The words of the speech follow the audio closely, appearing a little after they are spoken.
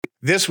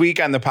This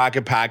week on the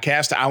Pocket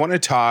Podcast, I want to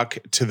talk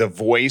to the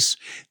voice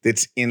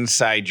that's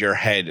inside your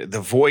head,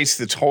 the voice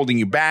that's holding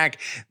you back,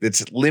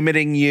 that's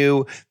limiting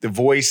you, the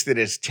voice that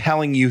is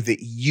telling you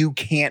that you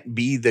can't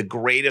be the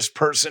greatest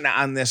person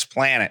on this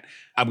planet.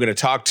 I'm going to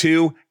talk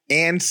to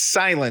and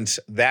silence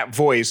that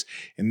voice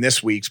in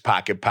this week's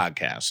Pocket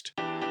Podcast.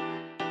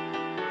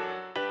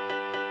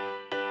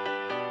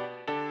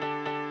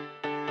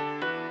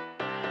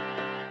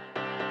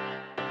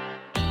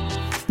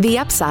 The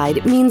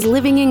upside means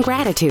living in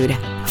gratitude,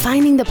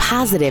 finding the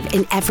positive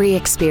in every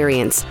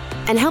experience,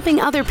 and helping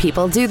other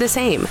people do the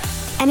same.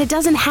 And it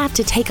doesn't have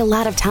to take a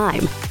lot of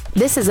time.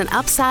 This is an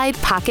Upside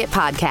Pocket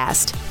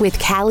Podcast with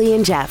Callie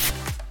and Jeff.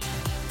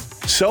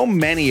 So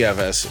many of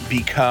us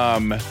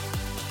become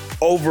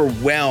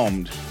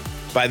overwhelmed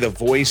by the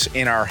voice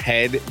in our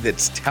head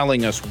that's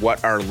telling us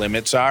what our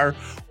limits are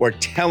or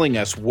telling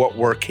us what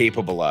we're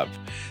capable of.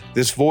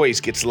 This voice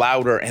gets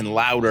louder and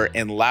louder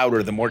and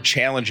louder the more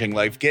challenging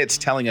life gets,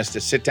 telling us to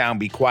sit down,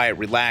 be quiet,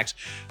 relax,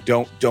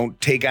 don't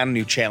take on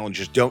new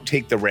challenges, don't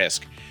take the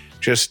risk.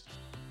 Just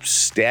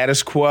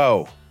status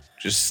quo,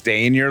 just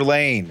stay in your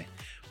lane.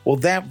 Well,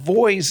 that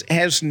voice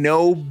has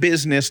no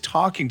business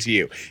talking to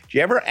you. Do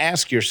you ever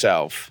ask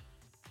yourself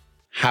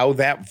how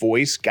that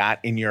voice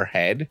got in your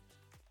head?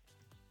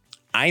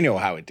 I know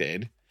how it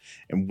did.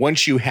 And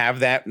once you have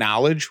that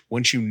knowledge,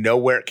 once you know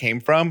where it came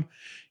from,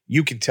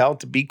 you can tell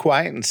it to be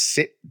quiet and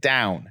sit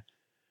down.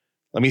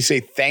 Let me say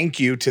thank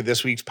you to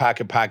this week's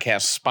Pocket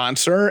Podcast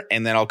sponsor,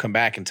 and then I'll come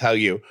back and tell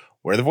you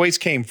where the voice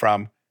came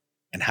from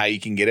and how you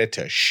can get it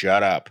to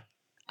shut up.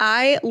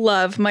 I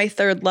love my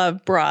Third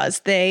Love bras.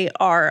 They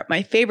are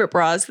my favorite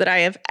bras that I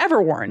have ever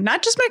worn.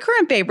 Not just my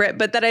current favorite,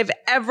 but that I've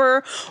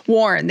ever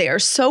worn. They are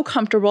so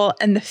comfortable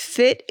and the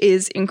fit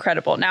is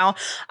incredible. Now,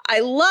 I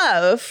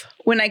love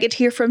when I get to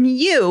hear from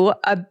you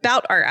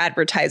about our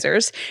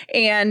advertisers.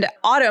 And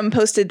Autumn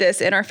posted this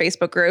in our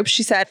Facebook group.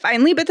 She said,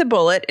 finally bit the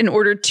bullet and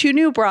ordered 2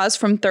 new bras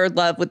from Third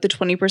Love with the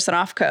 20%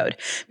 off code.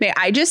 May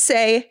I just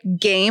say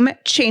game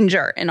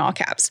changer in all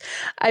caps.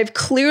 I've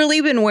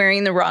clearly been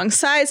wearing the wrong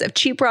size of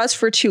cheap bras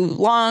for too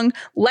long.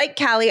 Like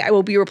Callie, I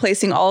will be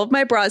replacing all of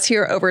my bras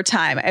here over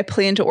time. I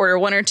plan to order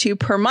 1 or 2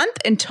 per month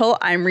until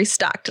I'm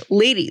restocked.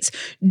 Ladies,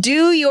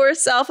 do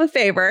yourself a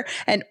favor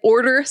and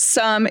order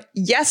some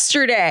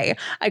yesterday.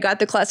 I got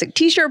the classic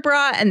t-shirt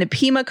bra and the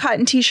Pima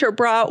cotton t-shirt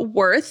bra,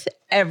 worth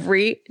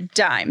every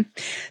dime.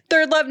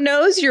 Third Love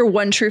knows your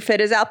one true fit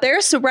is out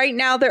there. So right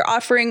now they're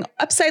offering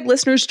Upside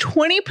listeners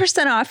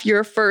 20% off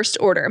your first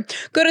order.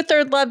 Go to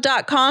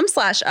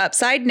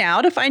thirdlove.com/upside now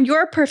to find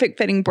your perfect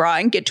fitting bra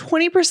and get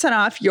 20%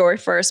 off your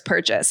first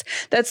purchase.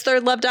 That's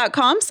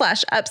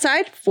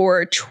thirdlove.com/upside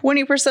for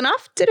 20%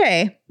 off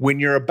today. When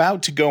you're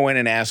about to go in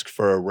and ask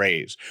for a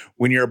raise,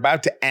 when you're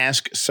about to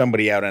ask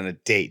somebody out on a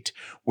date,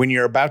 when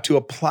you're about to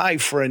apply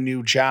for a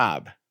new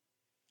job,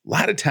 a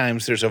lot of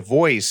times there's a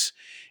voice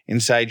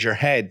inside your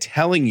head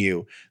telling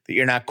you that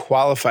you're not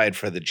qualified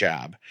for the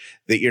job,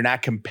 that you're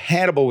not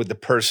compatible with the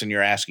person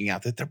you're asking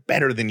out, that they're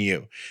better than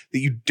you, that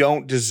you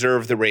don't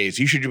deserve the raise.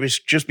 You should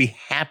just be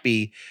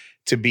happy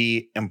to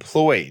be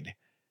employed.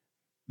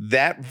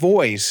 That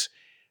voice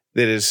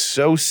that is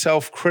so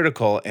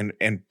self-critical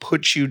and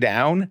puts you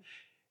down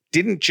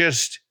didn't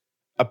just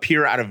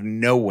appear out of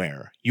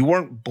nowhere. You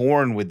weren't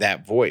born with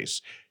that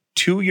voice.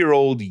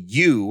 2-year-old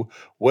you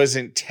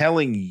wasn't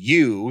telling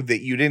you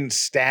that you didn't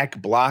stack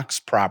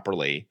blocks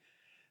properly.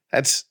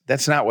 That's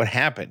not what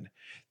happened.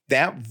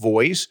 That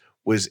voice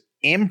was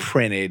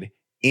imprinted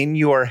in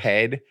your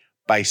head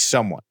by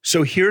someone.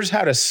 So here's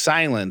how to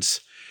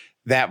silence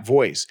that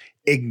voice.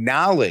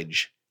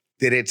 Acknowledge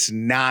that it's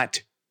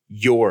not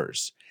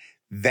yours.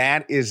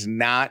 That is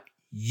not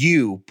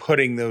you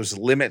putting those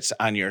limits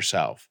on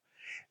yourself.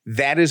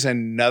 That is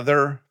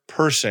another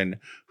person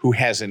who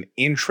has an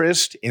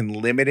interest in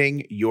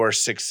limiting your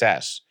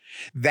success.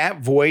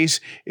 That voice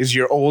is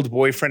your old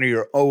boyfriend or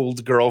your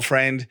old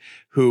girlfriend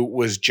who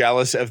was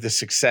jealous of the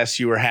success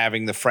you were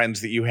having, the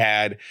friends that you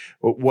had,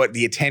 what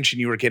the attention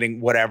you were getting,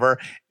 whatever.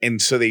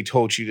 And so they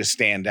told you to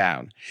stand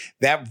down.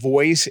 That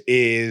voice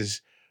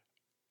is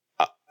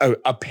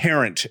a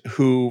parent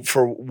who,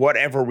 for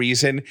whatever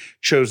reason,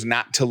 chose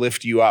not to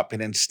lift you up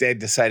and instead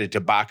decided to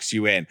box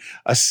you in.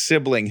 A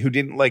sibling who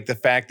didn't like the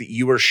fact that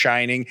you were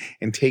shining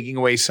and taking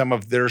away some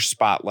of their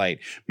spotlight.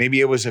 Maybe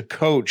it was a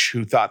coach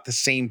who thought the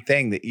same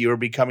thing, that you were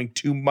becoming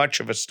too much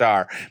of a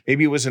star.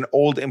 Maybe it was an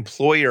old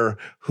employer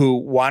who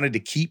wanted to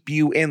keep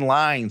you in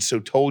line,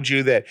 so told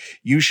you that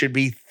you should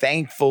be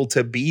thankful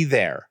to be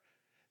there.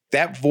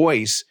 That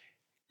voice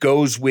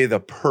goes with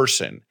a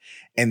person,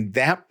 and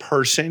that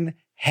person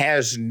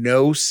has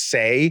no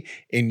say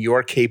in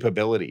your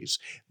capabilities.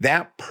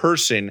 That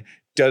person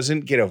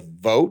doesn't get a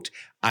vote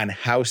on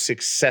how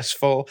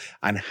successful,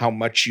 on how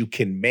much you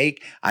can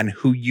make, on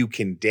who you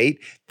can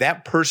date.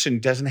 That person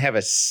doesn't have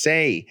a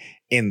say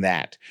in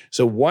that.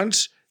 So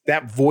once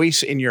that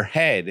voice in your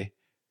head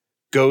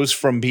goes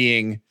from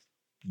being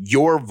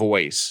your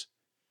voice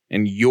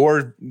and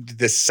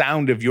the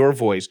sound of your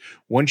voice,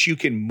 once you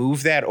can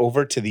move that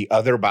over to the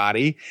other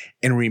body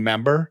and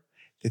remember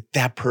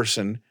that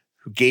person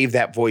who gave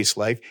that voice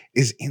life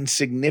is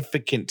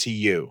insignificant to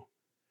you.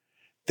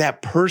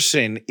 That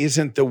person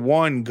isn't the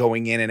one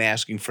going in and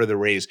asking for the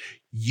raise.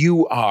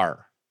 You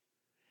are.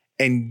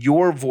 And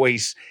your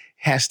voice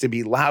has to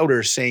be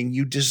louder, saying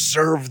you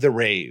deserve the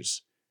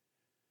raise.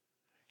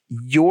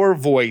 Your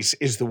voice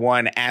is the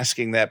one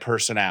asking that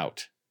person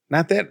out.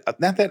 Not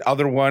that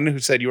other one who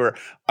said you were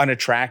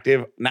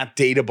unattractive, not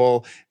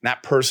dateable,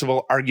 not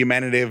personable,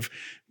 argumentative,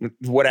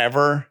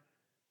 whatever.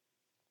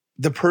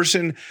 The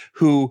person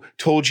who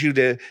told you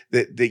that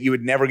you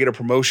would never get a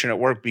promotion at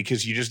work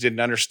because you just didn't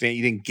understand,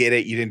 you didn't get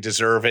it, you didn't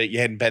deserve it, you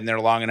hadn't been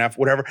there long enough,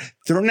 whatever.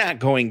 They're not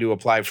going to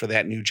apply for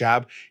that new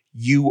job.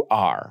 You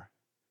are.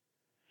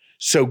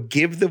 So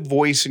give the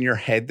voice in your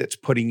head that's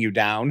putting you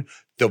down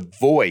the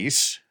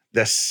voice,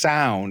 the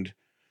sound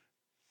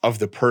of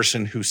the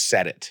person who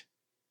said it.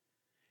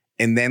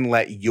 And then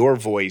let your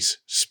voice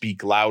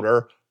speak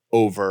louder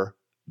over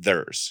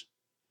theirs.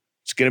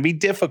 It's going to be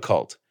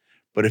difficult,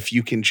 but if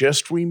you can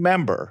just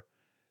remember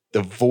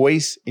the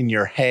voice in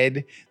your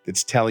head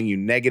that's telling you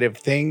negative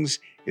things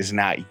is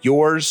not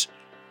yours,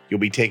 you'll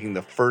be taking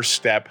the first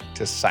step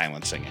to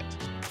silencing it.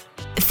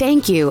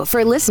 Thank you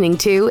for listening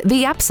to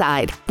The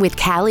Upside with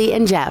Callie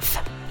and Jeff.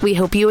 We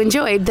hope you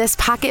enjoyed this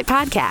Pocket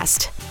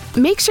Podcast.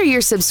 Make sure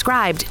you're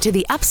subscribed to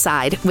The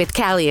Upside with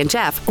Callie and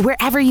Jeff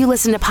wherever you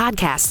listen to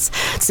podcasts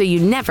so you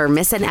never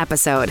miss an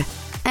episode.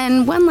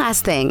 And one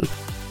last thing.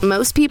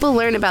 Most people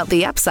learn about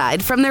The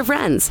Upside from their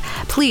friends.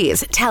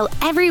 Please tell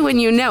everyone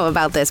you know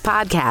about this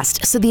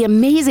podcast so the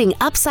amazing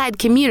Upside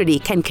community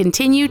can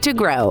continue to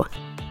grow.